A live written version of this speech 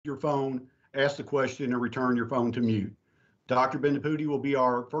your phone, ask the question, and return your phone to mute. Dr. Bendapudi will be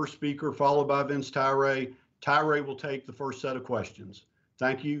our first speaker, followed by Vince Tyra. Tyra will take the first set of questions.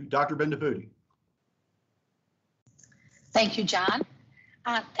 Thank you. Dr. Bendapudi. Thank you, John.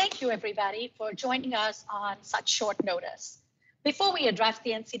 Thank you, everybody, for joining us on such short notice. Before we address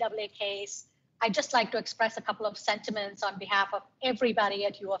the NCAA case, I'd just like to express a couple of sentiments on behalf of everybody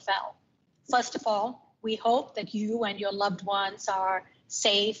at UFL. First of all, we hope that you and your loved ones are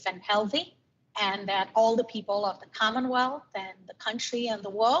safe and healthy, and that all the people of the Commonwealth and the country and the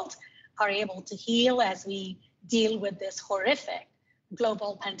world are able to heal as we deal with this horrific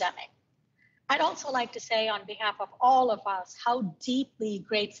global pandemic. I'd also like to say on behalf of all of us how deeply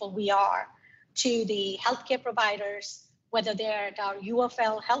grateful we are to the healthcare providers, whether they're at our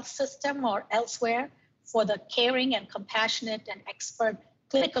UFL health system or elsewhere, for the caring and compassionate and expert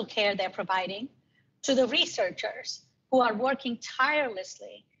clinical care they're providing, to the researchers who are working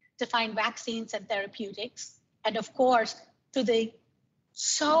tirelessly to find vaccines and therapeutics, and of course, to the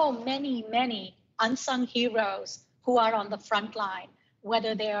so many unsung heroes who are on the front line,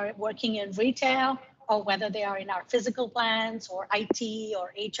 whether they are working in retail or whether they are in our physical plants or IT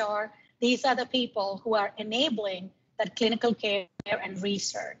or HR. These are the people who are enabling that clinical care and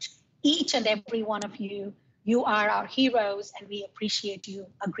research. Each and every one of you, you are our heroes, and we appreciate you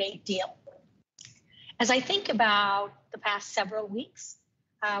a great deal. As I think about the past several weeks,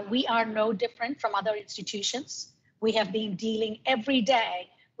 we are no different from other institutions. We have been dealing every day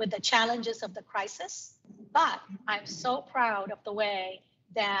with the challenges of the crisis, but I'm so proud of the way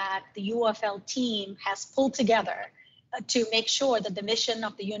that the UFL team has pulled together to make sure that the mission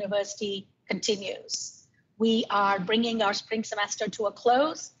of the university continues. We are bringing our spring semester to a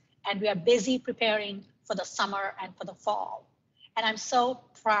close, and we are busy preparing for the summer and for the fall. And I'm so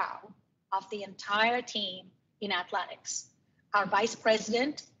proud of the entire team in athletics. Our Vice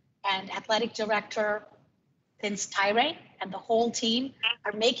President and Athletic Director, Vince Tyra, and the whole team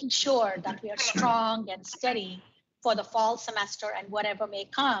are making sure that we are strong and steady for the fall semester and whatever may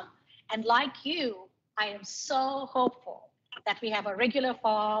come. And like you, I am so hopeful that we have a regular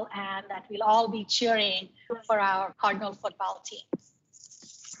fall and that we'll all be cheering for our Cardinal football team.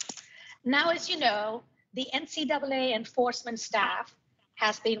 Now, as you know, the NCAA enforcement staff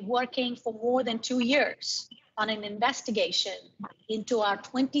has been working for more than 2 years on an investigation into our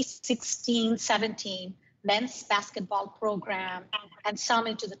 2016-17 men's basketball program and some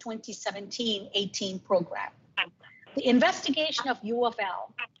into the 2017-18 program. The investigation of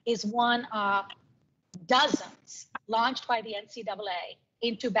UFL is one of dozens launched by the NCAA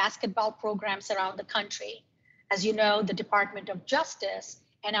into basketball programs around the country. As you know, the Department of Justice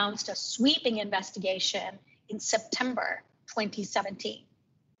announced a sweeping investigation in September 2017.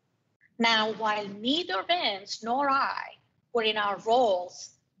 Now, while neither Vince nor I were in our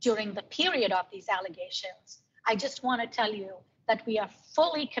roles during the period of these allegations, I just want to tell you that we are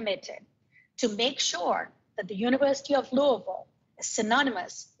fully committed to make sure that the University of Louisville is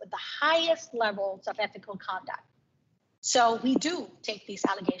synonymous with the highest levels of ethical conduct. So we do take these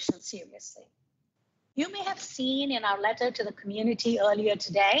allegations seriously. You may have seen in our letter to the community earlier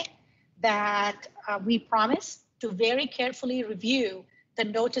today that we promise to very carefully review the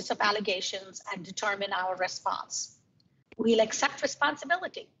notice of allegations and determine our response. We'll accept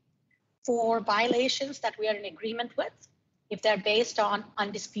responsibility for violations that we are in agreement with if they're based on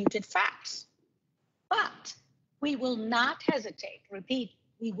undisputed facts. But we will not hesitate, repeat,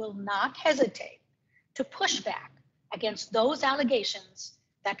 we will not hesitate to push back against those allegations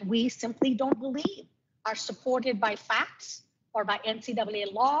that we simply don't believe are supported by facts or by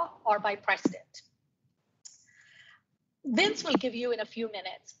NCAA law or by precedent. Vince will give you in a few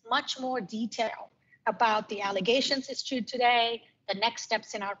minutes much more detail about the allegations issued today, the next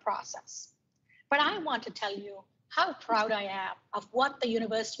steps in our process. But I want to tell you how proud I am of what the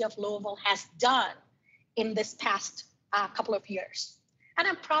University of Louisville has done in this past couple of years. And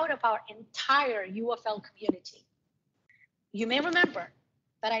I'm proud of our entire UFL community. You may remember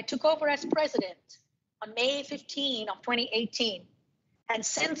that I took over as president on May 15 of 2018. And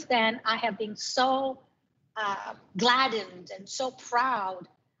since then, I have been so gladdened and so proud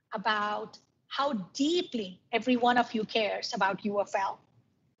about how deeply every one of you cares about UFL.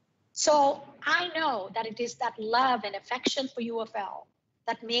 So I know that it is that love and affection for UFL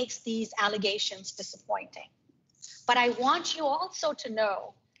that makes these allegations disappointing. But I want you also to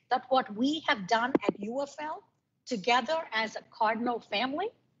know that what we have done at UFL together as a Cardinal family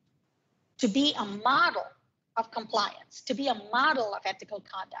to be a model of compliance, to be a model of ethical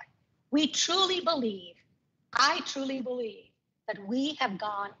conduct. We truly believe, I truly believe, that we have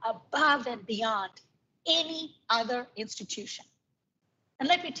gone above and beyond any other institution. And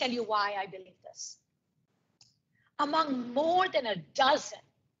let me tell you why I believe this. Among more than a dozen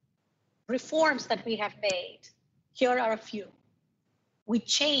reforms that we have made, here are a few. We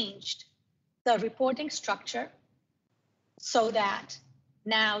changed the reporting structure so that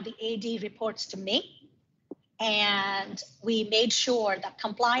now the AD reports to me, and we made sure that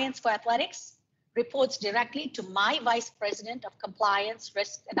compliance for athletics reports directly to my Vice President of Compliance,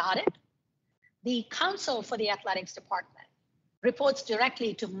 Risk, and Audit. The counsel for the athletics department reports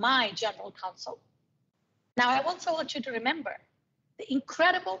directly to my general counsel. Now, I also want you to remember the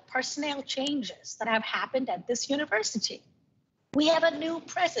incredible personnel changes that have happened at this university. We have a new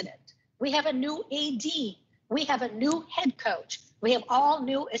president. We have a new AD. We have a new head coach. We have all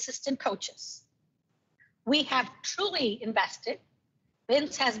new assistant coaches. We have truly invested,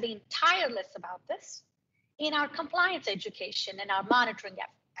 Vince has been tireless about this, in our compliance education and our monitoring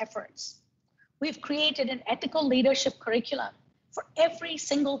efforts. We've created an ethical leadership curriculum for every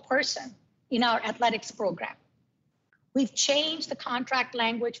single person in our athletics program. We've changed the contract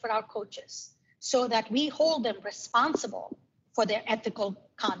language for our coaches so that we hold them responsible for their ethical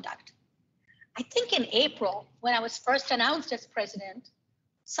conduct. I think in April, when I was first announced as president,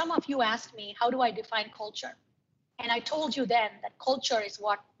 some of you asked me, how do I define culture? And I told you then that culture is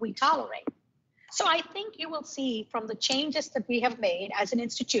what we tolerate. So I think you will see from the changes that we have made as an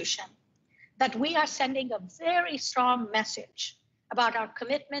institution that we are sending a very strong message about our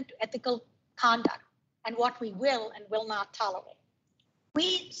commitment to ethical conduct and what we will and will not tolerate.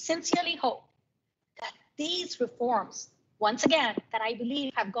 We sincerely hope that these reforms, once again, that I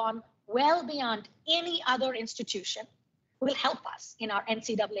believe have gone well beyond any other institution, will help us in our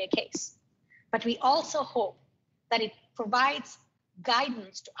NCAA case. But we also hope that it provides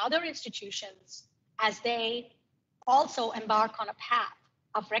guidance to other institutions as they also embark on a path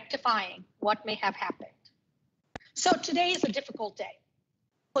of rectifying what may have happened. So today is a difficult day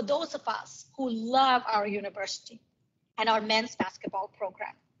for those of us who love our university and our men's basketball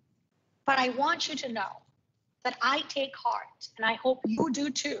program. But I want you to know that I take heart, and I hope you do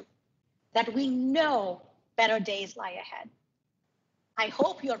too, that we know better days lie ahead. I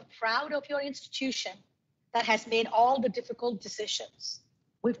hope you're proud of your institution that has made all the difficult decisions.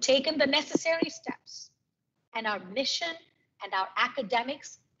 We've taken the necessary steps, and our mission and our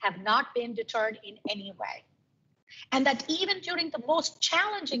academics have not been deterred in any way. And that even during the most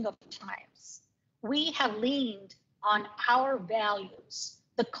challenging of times, we have leaned on our values,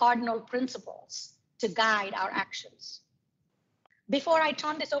 the cardinal principles, to guide our actions. Before I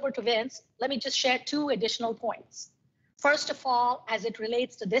turn this over to Vince, let me just share two additional points. First of all, as it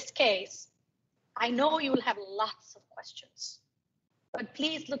relates to this case, I know you will have lots of questions, but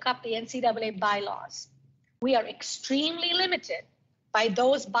please look up the NCAA bylaws. We are extremely limited by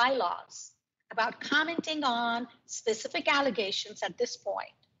those bylaws about commenting on specific allegations at this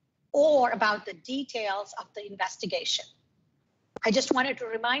point or about the details of the investigation. I just wanted to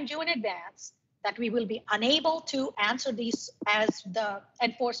remind you in advance that we will be unable to answer these as the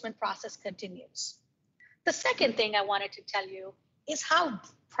enforcement process continues. The second thing I wanted to tell you is how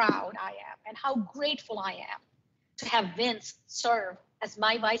proud I am and how grateful I am to have Vince serve as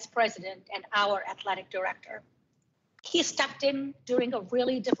my vice president and our athletic director. He stepped in during a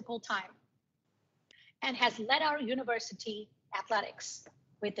really difficult time and has led our university athletics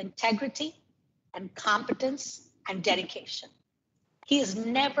with integrity and competence and dedication. He has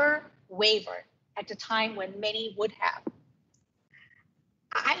never wavered at a time when many would have.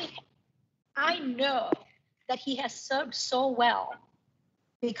 I know that he has served so well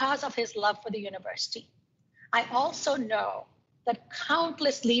because of his love for the university. I also know that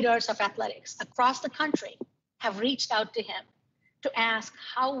countless leaders of athletics across the country have reached out to him to ask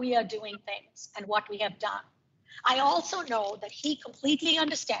how we are doing things and what we have done. I also know that he completely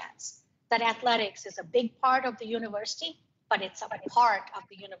understands that athletics is a big part of the university, but it's a part of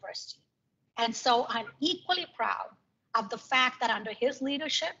the university. And so I'm equally proud of the fact that under his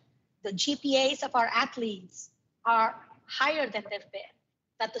leadership, the GPAs of our athletes are higher than they've been,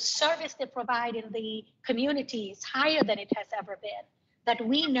 that the service they provide in the community is higher than it has ever been, that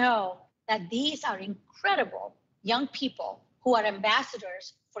we know that these are incredible young people who are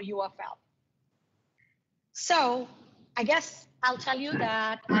ambassadors for UFL. So I guess I'll tell you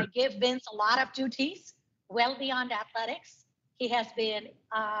that I give Vince a lot of duties well beyond athletics. He has been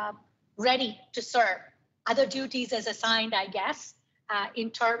ready to serve other duties as assigned, I guess, in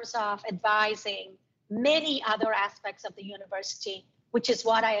terms of advising many other aspects of the university, which is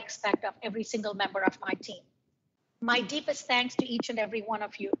what I expect of every single member of my team. My deepest thanks to each and every one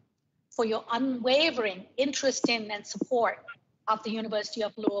of you for your unwavering interest in and support of the University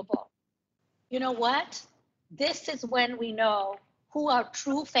of Louisville. You know what? This is when we know who our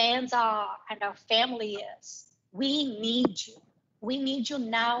true fans are and our family is. We need you. We need you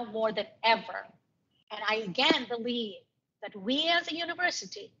now more than ever. And I again believe that we as a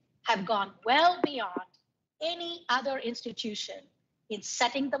university have gone well beyond any other institution in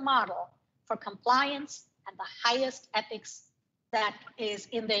setting the model for compliance and the highest ethics that is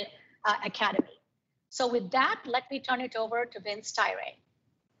in the academy. So with that, let me turn it over to Vince Tyra.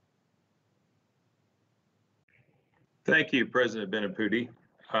 Thank you, President Bendapudi.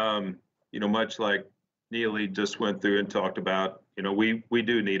 Much like Neeli just went through and talked about, we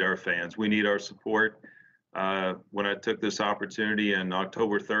do need our fans. We need our support. When I took this opportunity on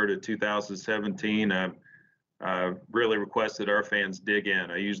October 3rd of 2017, I really requested our fans dig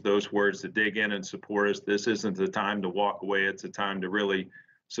in. I used those words to dig in and support us. This isn't the time to walk away. It's a time to really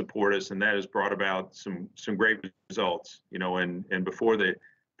support us, and that has brought about some great results. And before the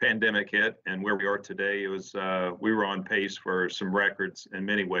pandemic hit and where we are today, it was we were on pace for some records in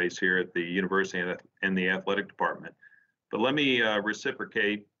many ways here at the university and the athletic department. But let me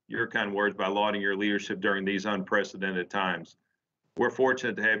reciprocate your kind words by lauding your leadership during these unprecedented times. We're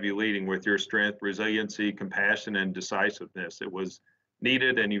fortunate to have you leading with your strength, resiliency, compassion, and decisiveness. It was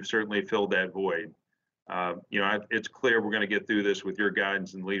needed, and you've certainly filled that void. It's clear we're going to get through this with your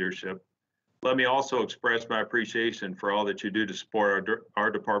guidance and leadership. Let me also express my appreciation for all that you do to support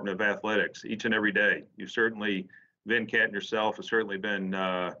our Department of Athletics each and every day. You've certainly, Venkat and yourself have certainly been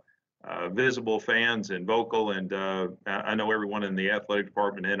visible fans and vocal, and I know everyone in the athletic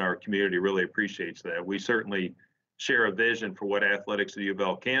department and our community really appreciates that. We certainly share a vision for what athletics at U of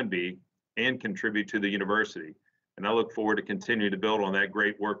L can be and contribute to the university. And I look forward to continuing to build on that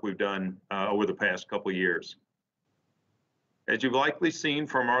great work we've done over the past couple of years. As you've likely seen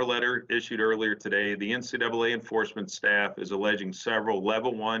from our letter issued earlier today, the NCAA enforcement staff is alleging several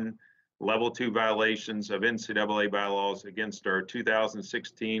Level 1, Level 2 violations of NCAA bylaws against our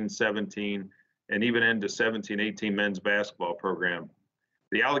 2016-17 and even into 17-18 men's basketball program.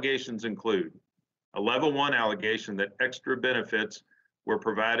 The allegations include a Level 1 allegation that extra benefits were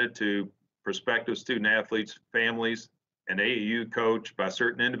provided to prospective student athletes, families, and AAU coach by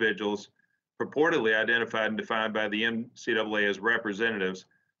certain individuals purportedly identified and defined by the NCAA as representatives,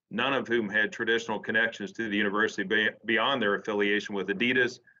 none of whom had traditional connections to the university beyond their affiliation with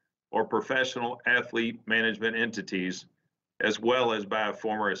Adidas or professional athlete management entities, as well as by a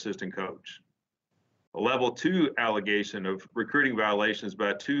former assistant coach. A Level 2 allegation of recruiting violations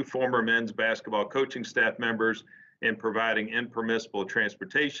by 2 former men's basketball coaching staff members in providing impermissible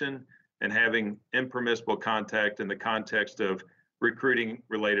transportation and having impermissible contact in the context of recruiting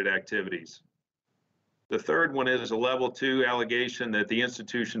related activities. The third one is a Level 2 allegation that the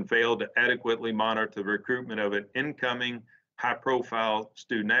institution failed to adequately monitor the recruitment of an incoming high-profile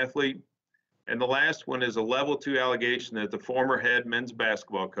student athlete. And the last one is a Level 2 allegation that the former head men's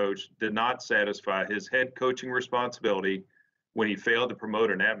basketball coach did not satisfy his head coaching responsibility when he failed to promote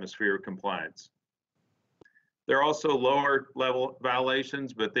an atmosphere of compliance. There are also lower level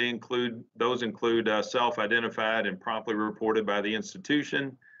violations, but those include self-identified and promptly reported by the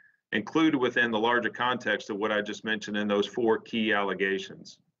institution, included within the larger context of what I just mentioned in those 4 key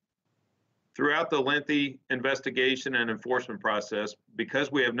allegations. Throughout the lengthy investigation and enforcement process,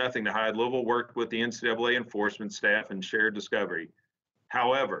 because we have nothing to hide, Louisville worked with the NCAA enforcement staff and shared discovery.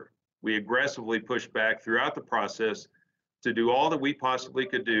 However, we aggressively pushed back throughout the process to do all that we possibly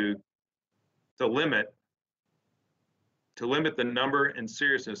could do to limit the number and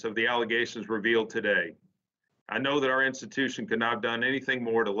seriousness of the allegations revealed today. I know that our institution could not have done anything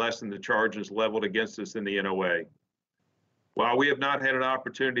more to lessen the charges leveled against us in the NOA. While we have not had an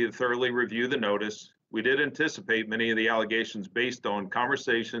opportunity to thoroughly review the notice, we did anticipate many of the allegations based on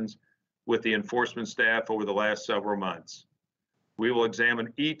conversations with the enforcement staff over the last several months. We will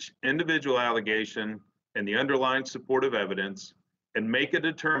examine each individual allegation and the underlying supportive evidence and make a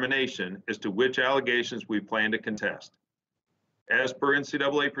determination as to which allegations we plan to contest. As per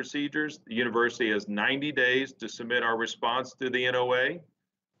NCAA procedures, the university has 90 days to submit our response to the NOA,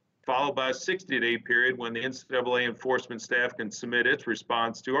 followed by a 60-day period when the NCAA enforcement staff can submit its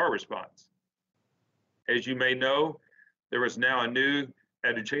response to our response. As you may know, there is now a new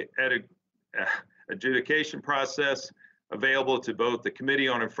adjudication process available to both the Committee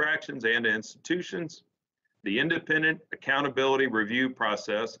on Infractions and institutions. The Independent Accountability Review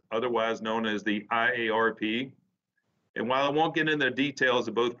Process, otherwise known as the IARP. And while I won't get into the details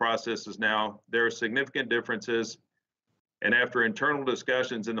of both processes now, there are significant differences. And after internal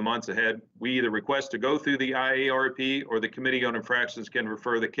discussions in the months ahead, we either request to go through the IARP or the Committee on Infractions can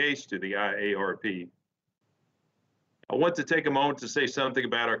refer the case to the IARP. I want to take a moment to say something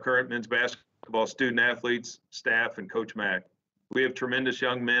about our current men's basketball student athletes, staff, and Coach Mack. We have tremendous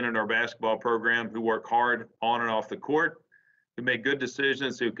young men in our basketball program who work hard on and off the court, who make good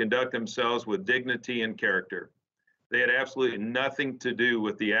decisions, who conduct themselves with dignity and character. They had absolutely nothing to do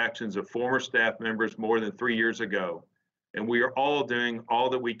with the actions of former staff members more than 3 years ago. And we are all doing all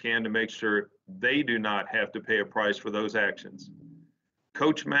that we can to make sure they do not have to pay a price for those actions.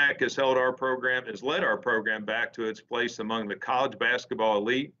 Coach Mack has led our program back to its place among the college basketball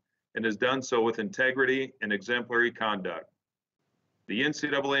elite and has done so with integrity and exemplary conduct. The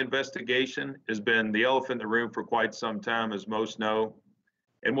NCAA investigation has been the elephant in the room for quite some time, as most know,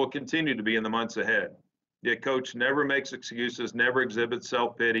 and will continue to be in the months ahead. Yet Coach never makes excuses, never exhibits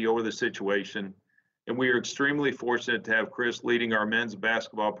self-pity over the situation, and we are extremely fortunate to have Chris leading our men's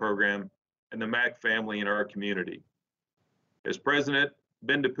basketball program and the Mack family in our community. As President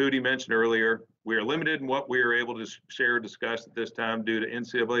Bendapudi mentioned earlier, we are limited in what we are able to share or discuss at this time due to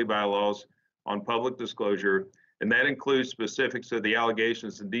NCAA bylaws on public disclosure, and that includes specifics of the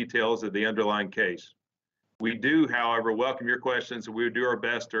allegations and details of the underlying case. We do, however, welcome your questions, and we will do our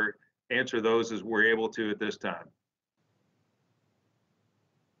best to answer those as we're able to at this time.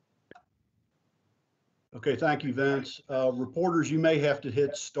 Okay, thank you, Vince. Reporters, you may have to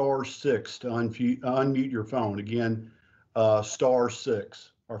hit *6 to unmute your phone. Again,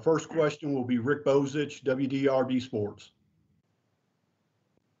 *6. Our first question will be Rick Bozich, WDRB Sports.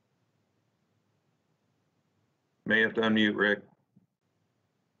 May have to unmute, Rick.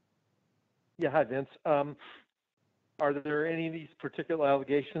 Yeah, hi, Vince. Are there any of these particular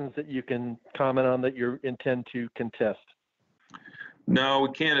allegations that you can comment on that you intend to contest? No,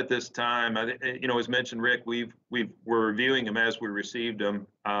 we can't at this time. As mentioned, Rick, we're reviewing them as we received them.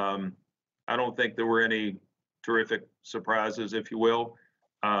 I don't think there were any terrific surprises, if you will.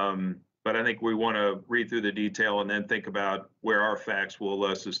 But I think we want to read through the detail and then think about where our facts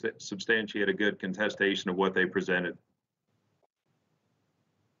will substantiate a good contestation of what they presented.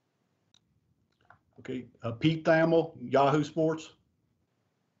 Okay, Pete Thamel, Yahoo Sports.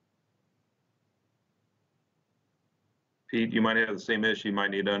 Pete, you might have the same issue. You might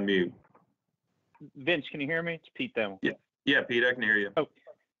need to unmute. Vince, can you hear me? It's Pete Thamel. Yeah, Pete, I can hear you.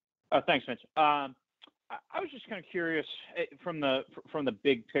 Oh, thanks, Vince. I was just kind of curious from the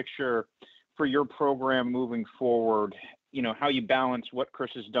big picture for your program moving forward. You know, how you balance what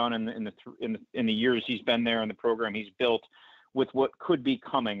Chris has done in the years he's been there and the program he's built with what could be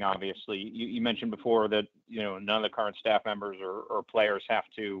coming. Obviously, you mentioned before that none of the current staff members or players have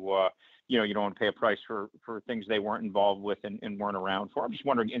to. You don't want to pay a price for things they weren't involved with and weren't around for. I'm just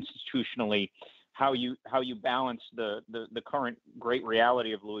wondering institutionally how you balance the current great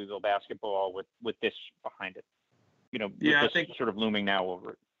reality of Louisville basketball with this behind it. Yeah, I think sort of looming now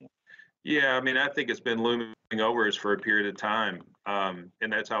over it. Yeah, I mean, I think it's been looming over us for a period of time,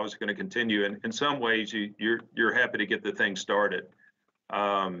 and that's how it's going to continue. And in some ways, you're happy to get the thing started,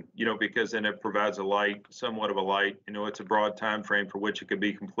 because then it provides somewhat of a light. It's a broad time frame for which it could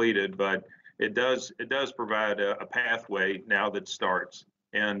be completed, but it does provide a pathway now that starts.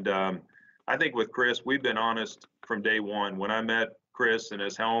 And I think with Chris, we've been honest from day one. When I met Chris in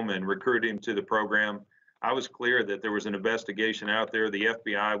his home and recruited him to the program, I was clear that there was an investigation out there. The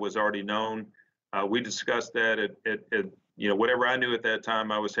FBI was already known. We discussed that at whatever I knew at that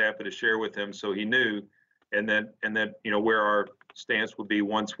time, I was happy to share with him, so he knew, and then where our stance would be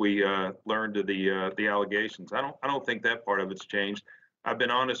once we learned of the allegations. I don't think that part of it's changed. I've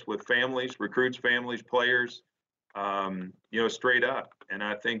been honest with families, recruits, families, players, straight up, and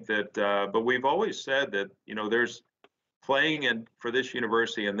I think that. But we've always said that there's playing for this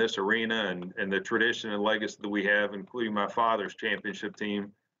university in this arena and the tradition and legacy that we have, including my father's championship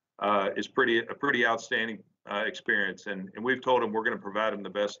team, is a pretty outstanding experience. And we've told them we're going to provide them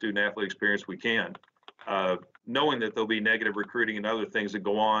the best student athlete experience we can, knowing that there'll be negative recruiting and other things that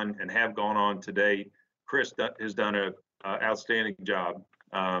go on and have gone on today. Chris has done an outstanding job.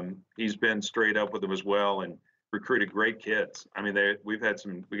 He's been straight up with them as well and recruited great kids. I mean, we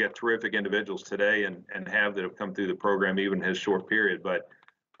got terrific individuals today and that have come through the program even in his short period. But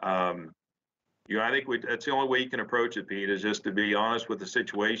I think that's the only way you can approach it, Pete, is just to be honest with the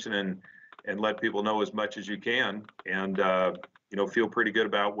situation and let people know as much as you can, and feel pretty good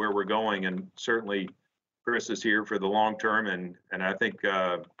about where we're going. And certainly, Chris is here for the long term, and I think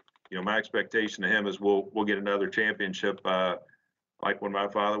my expectation to him is we'll get another championship like when my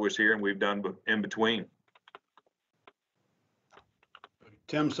father was here, and we've done in between.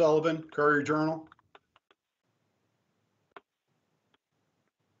 Tim Sullivan, Courier Journal.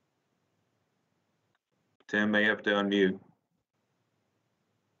 Tim may have to unmute.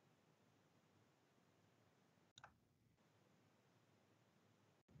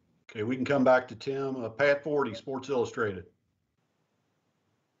 Okay, we can come back to Tim. Pat Forty, Sports Illustrated.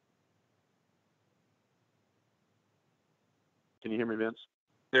 Can you hear me, Vince?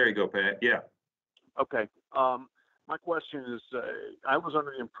 There you go, Pat. Yeah. Okay. My question is, I was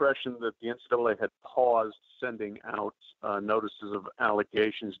under the impression that the NCAA had paused sending out notices of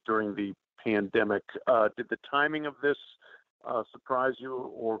allegations during the pandemic. Did the timing of this surprise you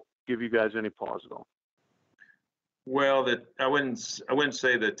or give you guys any pause at all? Well, I wouldn't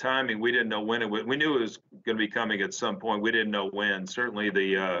say the timing. We didn't know when it would. We knew it was going to be coming at some point. We didn't know when. Certainly,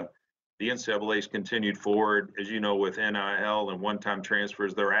 the NCAA's continued forward, as you know, with NIL and one-time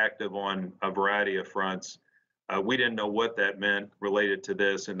transfers. They're active on a variety of fronts. We didn't know what that meant related to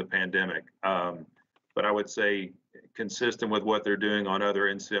this in the pandemic. But I would say, consistent with what they're doing on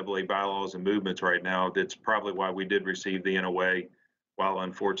other NCAA bylaws and movements right now, that's probably why we did receive the NOA, while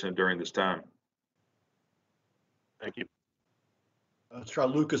unfortunate during this time. Thank you. Let's try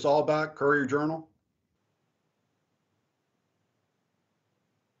Lucas Allback, Courier Journal.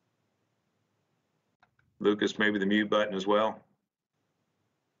 Lucas, maybe the mute button as well.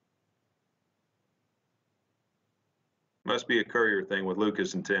 Must be a Courier thing with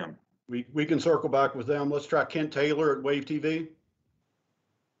Lucas and Tim. We can circle back with them. Let's try Kent Taylor at Wave TV.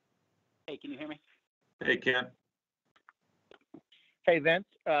 Hey, can you hear me? Hey, Kent. Hey, Vince.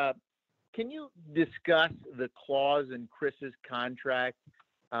 Can you discuss the clause in Chris's contract?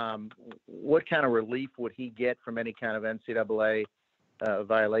 What kind of relief would he get from any kind of NCAA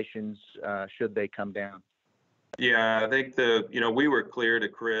violations should they come down? Yeah, I think we were clear to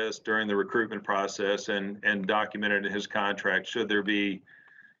Chris during the recruitment process and documented in his contract, should there be,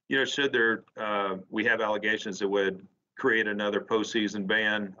 we have allegations that would create another postseason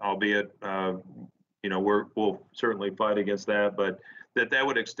ban, albeit, we'll certainly fight against that, but that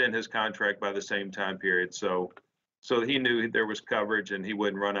would extend his contract by the same time period. So he knew there was coverage and he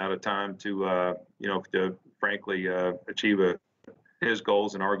wouldn't run out of time to frankly achieve his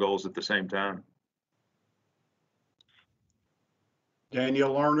goals and our goals at the same time.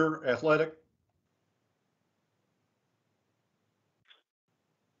 Danielle Lerner, Athletic.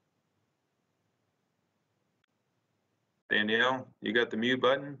 Danielle, you got the mute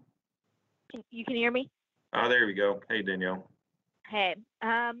button? You can hear me? Oh, there we go. Hey, Danielle. Hey,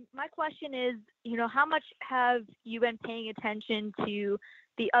 my question is, how much have you been paying attention to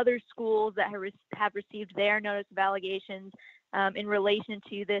the other schools that have received their notice of allegations in relation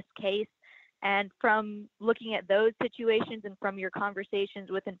to this case? And from looking at those situations and from your conversations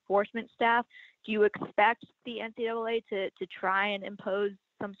with enforcement staff, do you expect the NCAA to try and impose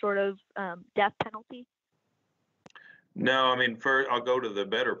some sort of death penalty? No, I mean, I'll go to the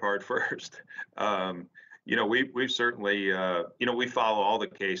better part first. We've certainly, we follow all the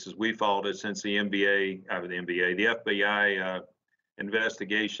cases. We followed it since the FBI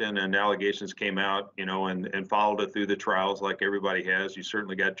investigation and allegations came out, and followed it through the trials like everybody has. You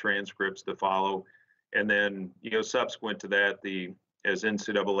certainly got transcripts to follow. And then, subsequent to that, as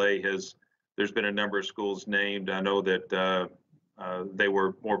NCAA there's been a number of schools named. I know that they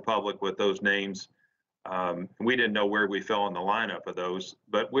were more public with those names. We didn't know where we fell in the lineup of those,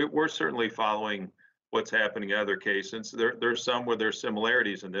 but we're certainly following what's happening in other cases. There's some where there's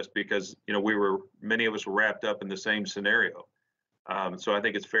similarities in this because, many of us were wrapped up in the same scenario. So I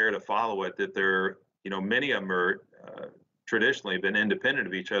think it's fair to follow it that many of them are traditionally been independent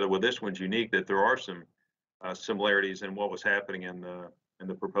of each other. Well, this one's unique that there are some similarities in what was happening in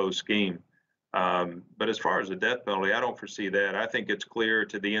the proposed scheme. But as far as the death penalty, I don't foresee that. I think it's clear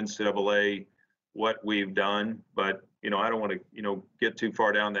to the NCAA what we've done, but I don't want to get too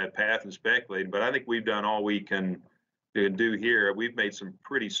far down that path and speculate. But I think we've done all we can do here. We've made some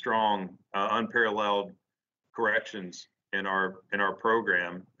pretty strong, unparalleled corrections in our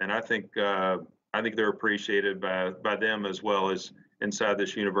program, and I think they're appreciated by them as well as inside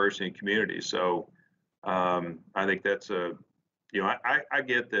this university and community. So I think that's I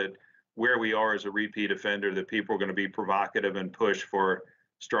get that where we are as a repeat offender, that people are going to be provocative and push for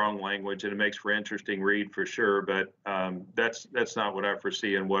strong language, and it makes for interesting read for sure. But that's not what I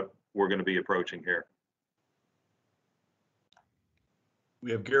foresee and what we're going to be approaching here.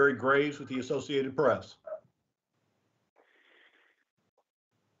 We have Gary Graves with the Associated Press.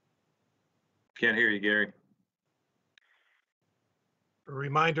 Can't hear you, Gary. A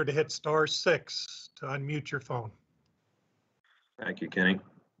reminder to hit *6 to unmute your phone. Thank you, Kenny.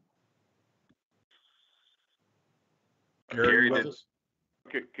 Gary, with us?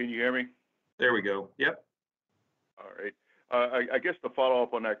 Can you hear me? There we go. Yep. All right. I guess to follow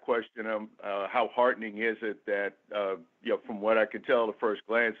up on that question, how heartening is it that, from what I could tell at first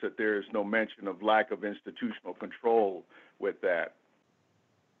glance, that there is no mention of lack of institutional control with that?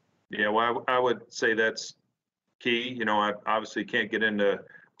 Yeah, well, I would say that's key. I obviously can't get into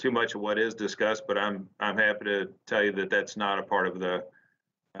too much of what is discussed, but I'm happy to tell you that that's not a part of the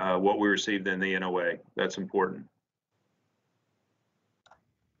what we received in the NOA. That's important.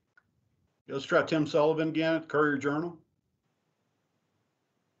 Let's try Tim Sullivan again at the Courier-Journal.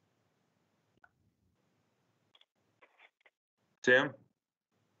 Tim?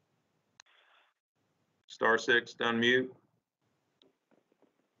 Star 6 to unmute.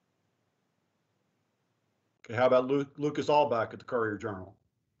 Okay, how about Lucas Allback at the Courier-Journal?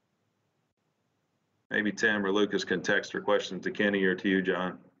 Maybe Tim or Lucas can text their questions to Kenny or to you,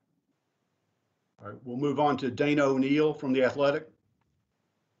 John. All right, we'll move on to Dana O'Neill from The Athletic.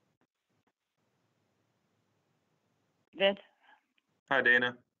 Vince? Hi,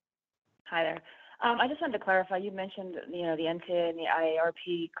 Dana. Hi there. I just wanted to clarify, you mentioned, the NCAA and the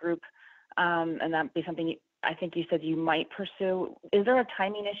IARP group, and that'd be something I think you said you might pursue. Is there a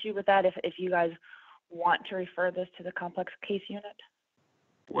timing issue with that if you guys want to refer this to the complex case unit?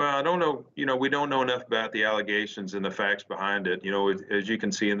 Well, I don't know, we don't know enough about the allegations and the facts behind it. As you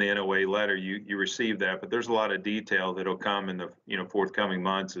can see in the NOA letter, you received that, but there's a lot of detail that'll come in the, forthcoming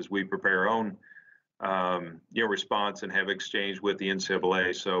months as we prepare our own, response and have exchange with the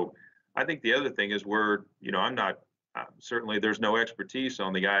NCAA. So I think the other thing is certainly there's no expertise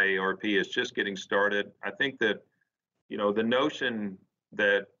on the IARP. It's just getting started. I think that, the notion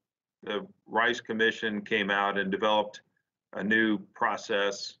that the Rice Commission came out and developed a new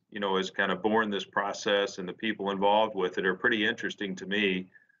process, has kind of born this process, and the people involved with it are pretty interesting to me.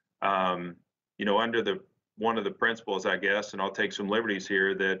 Under one of the principles, I guess, and I'll take some liberties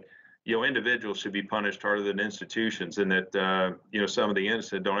here, that individuals should be punished harder than institutions, and that some of the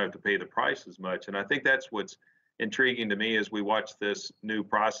innocent don't have to pay the price as much. And I think that's what's intriguing to me as we watch this new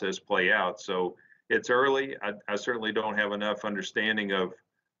process play out. So it's early. I certainly don't have enough understanding of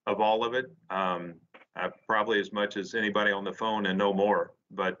all of it. Probably as much as anybody on the phone and no more.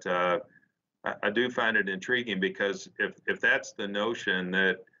 But I do find it intriguing, because if that's the notion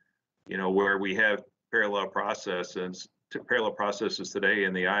that, where we have parallel processes today,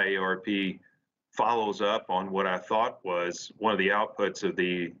 and the IARP follows up on what I thought was one of the outputs of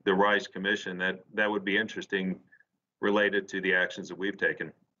the Rice Commission, that would be interesting related to the actions that we've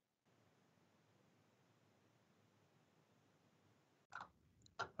taken.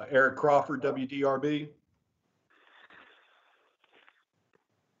 Eric Crawford, WDRB.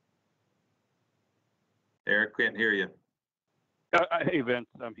 Eric, can't hear you. Hey, Vince,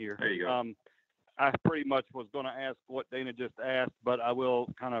 I'm here. There you go. I pretty much was going to ask what Dana just asked, but I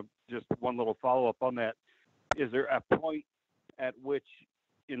will kind of just one little follow-up on that. Is there a point at which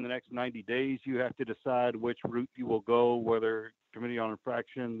in the next 90 days you have to decide which route you will go, whether Committee on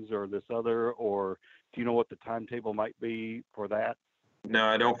Infractions or this other, or do you know what the timetable might be for that? No,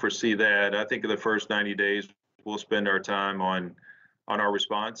 I don't foresee that. I think in the first 90 days, we'll spend our time on our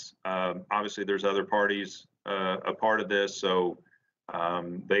response. Obviously, there's other parties a part of this, so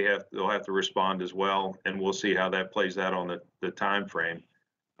they'll have to respond as well, and we'll see how that plays out on the time frame.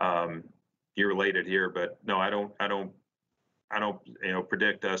 You're related here, but no, I don't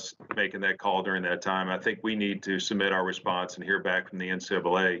predict us making that call during that time. I think we need to submit our response and hear back from the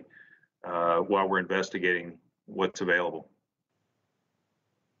NCAA while we're investigating what's available.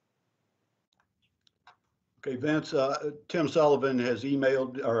 Okay, Vince, Tim Sullivan has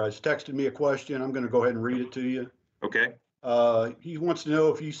emailed or has texted me a question. I'm going to go ahead and read it to you. Okay. He wants to know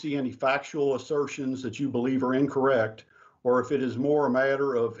if you see any factual assertions that you believe are incorrect, or if it is more a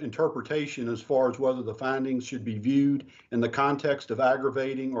matter of interpretation as far as whether the findings should be viewed in the context of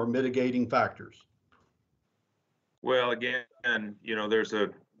aggravating or mitigating factors. Well, again, there's a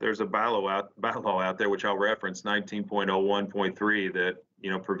bylaw out there, which I'll reference, 19.01.3, that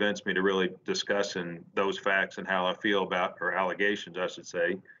prevents me to really discussing those facts and how I feel about, or allegations, I should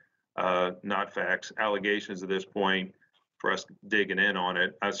say, not facts, allegations at this point, for us digging in on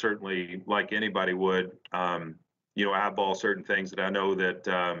it. I certainly, like anybody would, eyeball certain things that I know that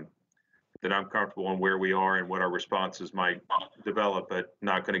that I'm comfortable in where we are and what our responses might develop, but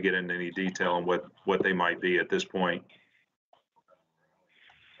not going to get into any detail on what they might be at this point.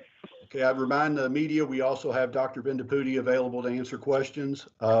 Okay, I'd remind the media we also have Dr. Bendapudi available to answer questions.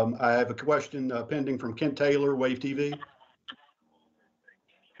 I have a question pending from Kent Taylor, Wave TV.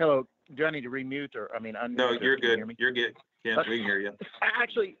 Hello, do I need to remute or, unmute? No, you're good. You're good, Kent, we can hear you.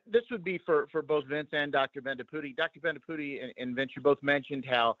 Actually, this would be for both Vince and Dr. Bendapudi. Dr. Bendapudi and Vince, you both mentioned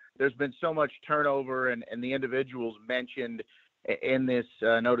how there's been so much turnover, and the individuals mentioned in this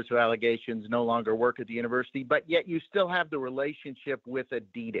notice of allegations no longer work at the university, but yet you still have the relationship with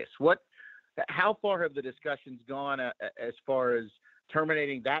Adidas. How far have the discussions gone as far as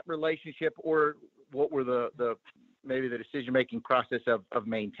terminating that relationship, or what were the maybe the decision-making process of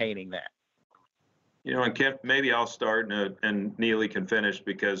maintaining that? You know, and Kemp, maybe I'll start and Neeli can finish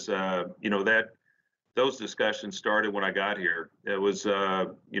because, you know, those discussions started when I got here. It was,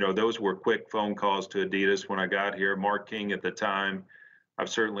 you know, those were quick phone calls to Adidas when I got here. Mark King at the time. I've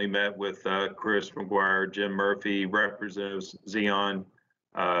certainly met with Chris McGuire, Jim Murphy, Representatives Zion,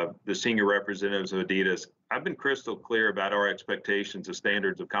 the senior representatives of Adidas. I've been crystal clear about our expectations of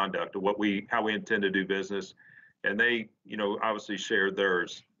standards of conduct, of how we intend to do business, and they, you know, obviously shared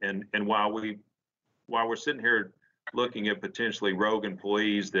theirs. And while we're sitting here looking at potentially rogue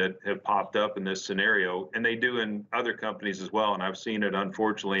employees that have popped up in this scenario, and they do in other companies as well, and I've seen it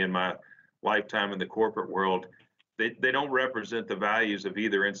unfortunately in my lifetime in the corporate world, they don't represent the values of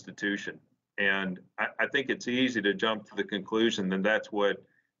either institution. And I think it's easy to jump to the conclusion that that's what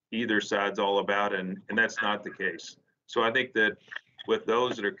either side's all about, and that's not the case. So I think that with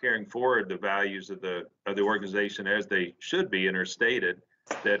those that are carrying forward the values of the organization as they should be and are stated,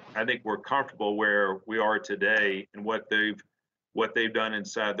 that I think we're comfortable where we are today and what they've done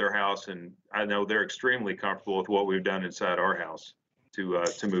inside their house, and I know they're extremely comfortable with what we've done inside our house to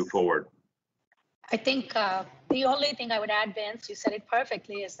move forward. I think the only thing I would add, Vince, you said it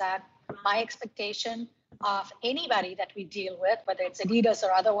perfectly, is that my expectation of anybody that we deal with, whether it's Adidas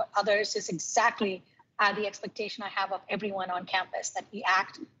or others, is exactly the expectation I have of everyone on campus, that we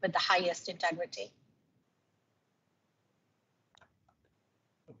act with the highest integrity.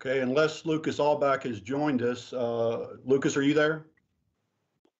 Okay, unless Lucas Allback has joined us. Lucas, are you there?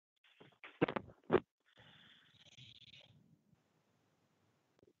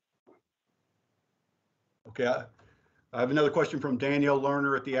 Okay, I have another question from Danielle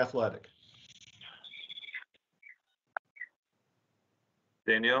Lerner at The Athletic.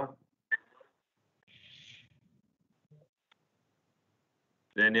 Danielle?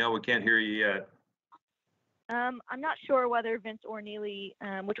 Danielle, we can't hear you yet. I'm not sure whether Vince or Neeli,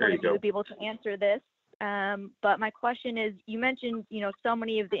 which There one you of you go. would be able to answer this. But my question is, you mentioned, you know, so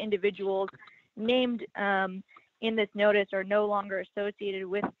many of the individuals named in this notice are no longer associated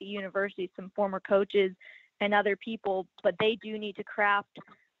with the university, some former coaches and other people, but they do need to craft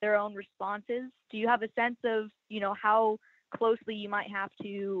their own responses. Do you have a sense of, you know, how closely you might have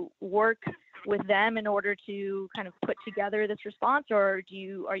to work with them in order to kind of put together this response, or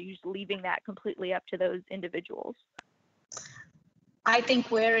are you just leaving that completely up to those individuals? I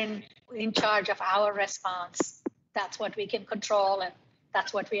think we're in charge of our response. That's what we can control, and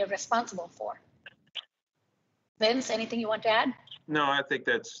that's what we are responsible for. Vince, anything you want to add? No, I think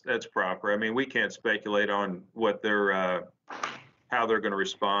that's proper. I mean, we can't speculate on what their how they're going to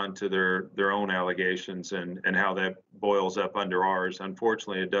respond to their own allegations and how that boils up under ours.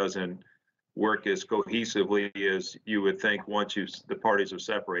 Unfortunately, it doesn't work as cohesively as you would think once the parties have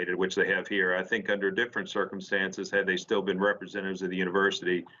separated, which they have here. I think under different circumstances, had they still been representatives of the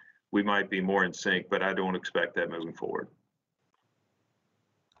university, we might be more in sync, but I don't expect that moving forward.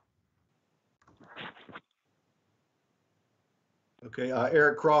 Okay,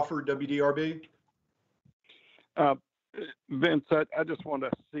 Eric Crawford, WDRB. Vince, I just want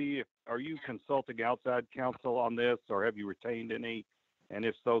to see, are you consulting outside counsel on this, or have you retained any? And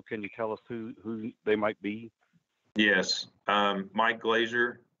if so, can you tell us who they might be? Yes, Mike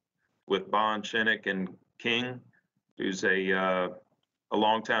Glazier with Bond, Shinnick, and King, who's a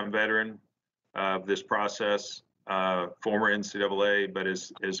longtime veteran of this process, former NCAA, but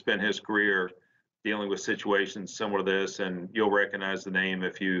has spent his career dealing with situations similar to this, and you'll recognize the name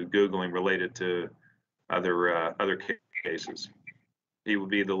if you Google him related to other cases. He would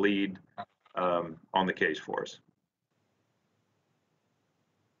be the lead on the case for us.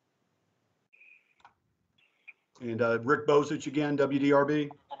 And Rick Bozich again, WDRB.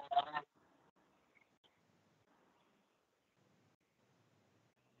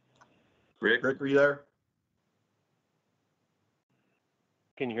 Rick, Rick, are you there?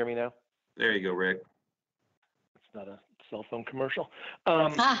 Can you hear me now? there you go, Rick. It's not a cell phone commercial.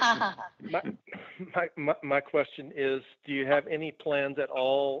 My question is, do you have any plans at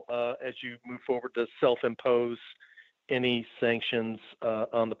all as you move forward to self-impose any sanctions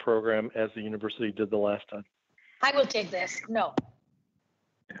on the program as the university did the last time? I will take this. No.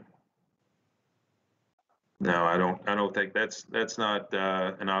 No, I don't think that's not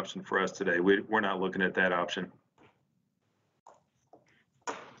an option for us today. We're not looking at that option.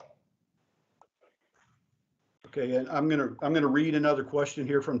 Okay, and I'm gonna read another question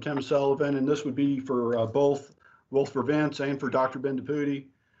here from Tim Sullivan, and this would be for both for Vince and for Dr. Bendapudi.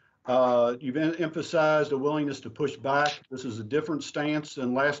 You've emphasized a willingness to push back. This is a different stance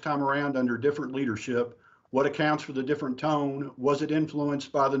than last time around under different leadership. What accounts for the different tone? Was it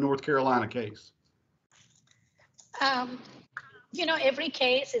influenced by the North Carolina case? Um, every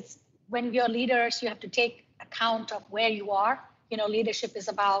case, it's when you're leaders, you have to take account of where you are. Leadership is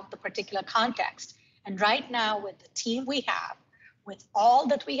about the particular context. And right now, with the team we have, with all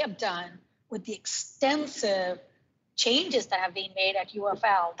that we have done, with the extensive changes that have been made at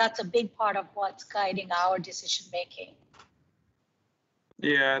UFL, that's a big part of what's guiding our decision making.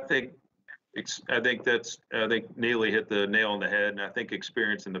 Yeah, I think Neeli hit the nail on the head, and I think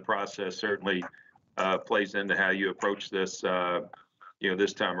experience in the process certainly plays into how you approach this,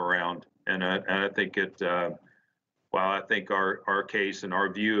 this time around. And I think while I think our case and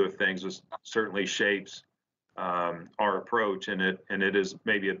our view of things certainly shapes our approach, and it is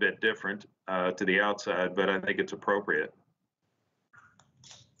maybe a bit different to the outside, but I think it's appropriate.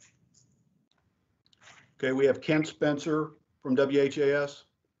 Okay, we have Kent Spencer from WHAS.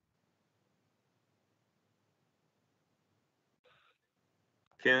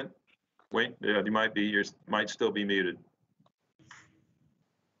 Kent, wait, you might still be muted.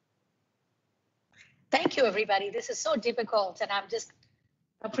 Thank you, everybody. This is so difficult, and I'm just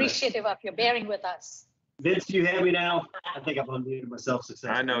appreciative of your bearing with us. Vince, do you have me now? I think I've unmuted myself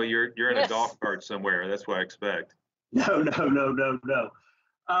successfully. I know you're in a golf cart somewhere. That's what I expect. No.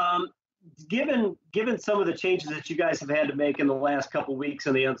 Given some of the changes that you guys have had to make in the last couple of weeks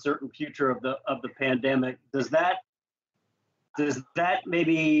and the uncertain future of the pandemic, does that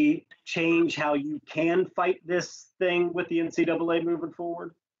maybe change how you can fight this thing with the NCAA moving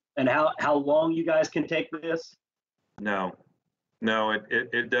forward, and how long you guys can take this? No,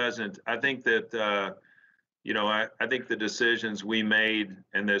 it doesn't. I think that I think the decisions we made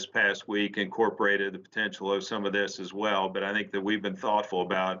in this past week incorporated the potential of some of this as well. But I think that we've been thoughtful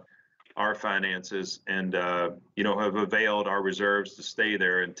about our finances and have availed our reserves to stay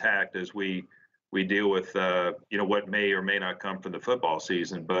there intact as we deal with what may or may not come from the football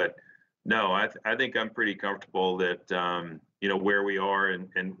season. But no, I think I'm pretty comfortable that where we are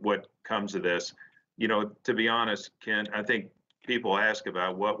and what comes of this. To be honest, Ken, I think people ask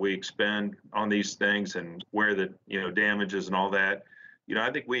about what we expend on these things and where the damages and all that. I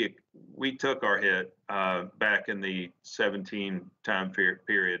think we took our hit back in the 17 time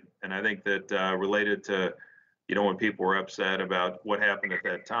period, and I think that related to when people were upset about what happened at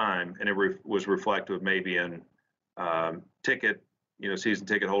that time, and it was reflective maybe in ticket, season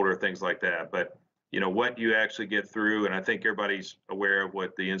ticket holder, things like that. But what you actually get through, and I think everybody's aware of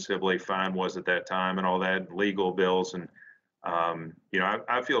what the NCAA fine was at that time and all that, legal bills, and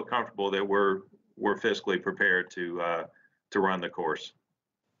I feel comfortable that we're fiscally prepared to run the course.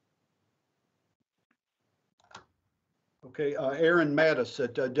 Okay, Aaron Mattis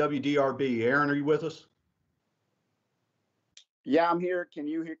at WDRB. Aaron, are you with us? Yeah, I'm here. Can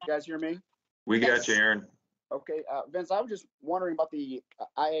you guys hear me? We got you, Aaron. Okay, Vince, I was just wondering about the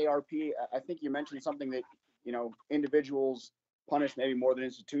IARP. I think you mentioned something that, individuals punish maybe more than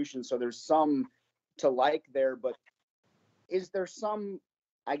institutions. So there's some to like there, but is there some,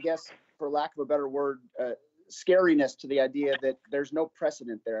 I guess, for lack of a better word, scariness to the idea that there's no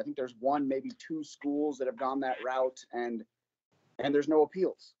precedent there? I think there's one, maybe two schools that have gone that route, and there's no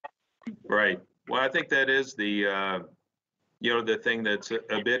appeals. Right. Well, I think that is the the thing that's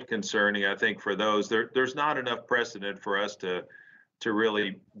a bit concerning. I think for those, there's not enough precedent for us to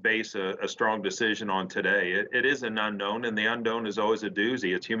really base a strong decision on today. It is an unknown, and the unknown is always a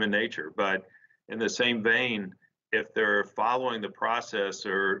doozy. It's human nature. But in the same vein, if they're following the process,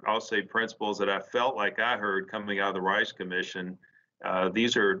 or I'll say principles that I felt like I heard coming out of the Rice Commission,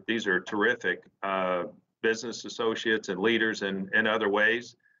 these are terrific business associates and leaders in other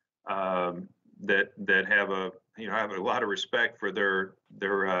ways that have have a lot of respect for their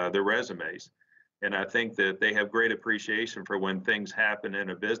resumes, and I think that they have great appreciation for when things happen in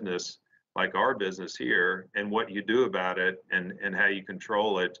a business like our business here, and what you do about it, and how you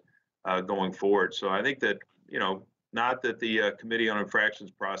control it going forward. So I think that not that the Committee on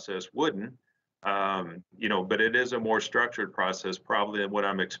Infractions process wouldn't, but it is a more structured process probably than what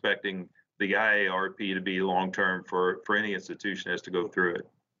I'm expecting the IARP to be long term for any institution has to go through it.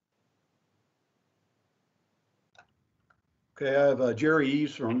 Okay, I have Jerry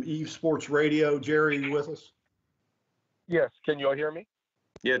Eves from Eves Sports Radio. Jerry, are you with us? Yes. Can you all hear me?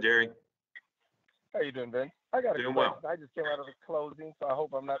 Yeah, Jerry. How you doing, Ben? I got a doing question. well. I just came out of the closing, so I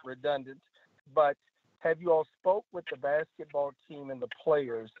hope I'm not redundant. But have you all spoke with the basketball team and the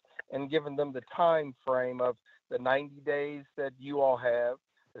players and given them the time frame of the 90 days that you all have,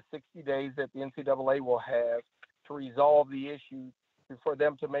 the 60 days that the NCAA will have to resolve the issue, for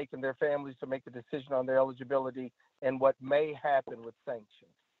them to make and their families to make a decision on their eligibility and what may happen with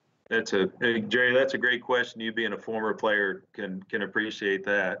sanctions? Jerry, that's a great question. You being a former player can appreciate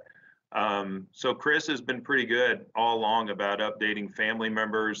that. So Chris has been pretty good all along about updating family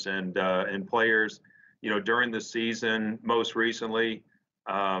members and players, during the season, most recently,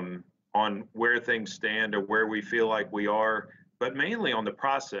 on where things stand or where we feel like we are, but mainly on the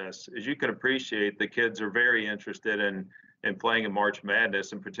process. As you can appreciate, the kids are very interested in playing in March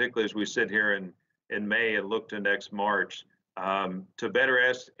Madness, and particularly as we sit here in May and look to next March. To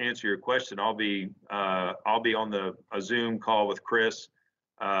better answer your question, I'll be on a Zoom call with Chris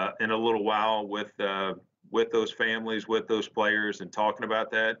in a little while with those families, with those players, and talking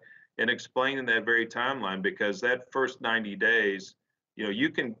about that and explaining that very timeline, because that first 90 days, you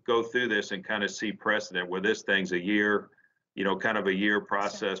can go through this and kind of see precedent where this thing's a year, kind of a year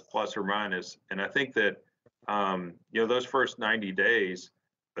process plus or minus. And I think that, those first 90 days,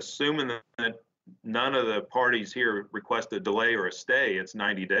 assuming that none of the parties here request a delay or a stay, it's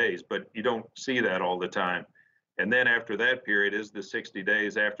 90 days, but you don't see that all the time. And then after that period is the 60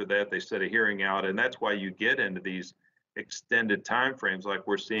 days. After that, they set a hearing out, and that's why you get into these extended timeframes like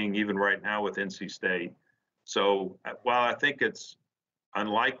we're seeing even right now with NC State. So while I think it's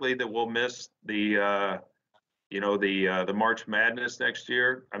unlikely that we'll miss the March Madness next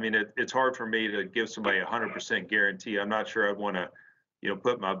year, I mean, it's hard for me to give somebody a 100% guarantee. I'm not sure I'd want to,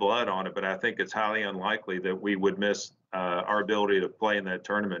 put my blood on it, but I think it's highly unlikely that we would miss our ability to play in that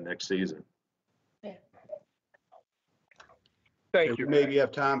tournament next season. Thank you. We maybe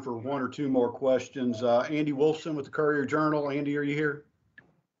have time for one or two more questions. Andy Wolfson with the Courier-Journal. Andy, are you here?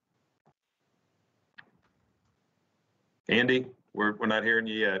 Andy, we're not hearing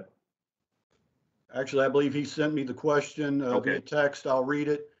you yet. Actually, I believe he sent me the question via text. I'll read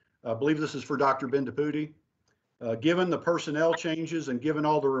it. I believe this is for Dr. Bendapudi. Given the personnel changes and given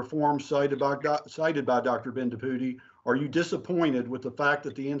all the reforms cited by Dr. Bendapudi, are you disappointed with the fact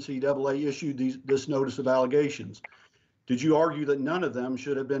that the NCAA issued this notice of allegations? Did you argue that none of them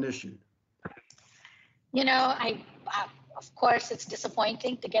should have been issued? Of course, it's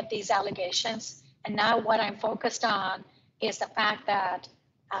disappointing to get these allegations. And now what I'm focused on is the fact that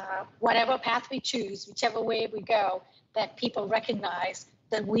whatever path we choose, whichever way we go, that people recognize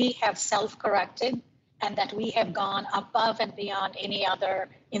that we have self-corrected and that we have gone above and beyond any other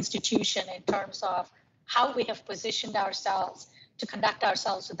institution in terms of how we have positioned ourselves to conduct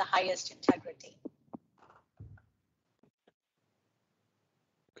ourselves with the highest integrity.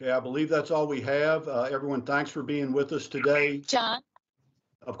 Okay, I believe that's all we have. Everyone, thanks for being with us today. John?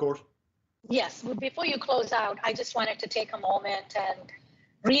 Of course. Yes, well, before you close out, I just wanted to take a moment and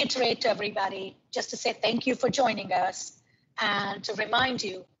reiterate to everybody just to say thank you for joining us and to remind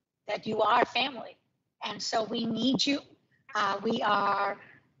you that you are family. And so we need you. We are,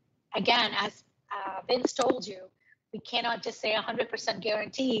 again, as Vince told you, we cannot just say 100%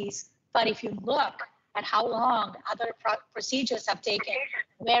 guarantees, but if you look at how long other procedures have taken,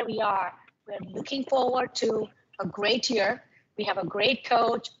 where we are, we're looking forward to a great year. We have a great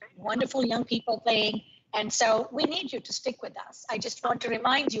coach, wonderful young people playing, and so we need you to stick with us. I just want to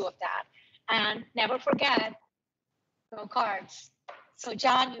remind you of that. And never forget, go Cards. So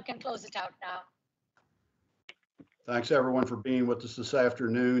John, you can close it out now. Thanks everyone for being with us this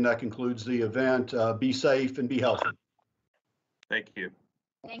afternoon. That concludes the event. Be safe and be healthy. Thank you.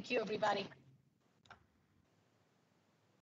 Thank you, everybody.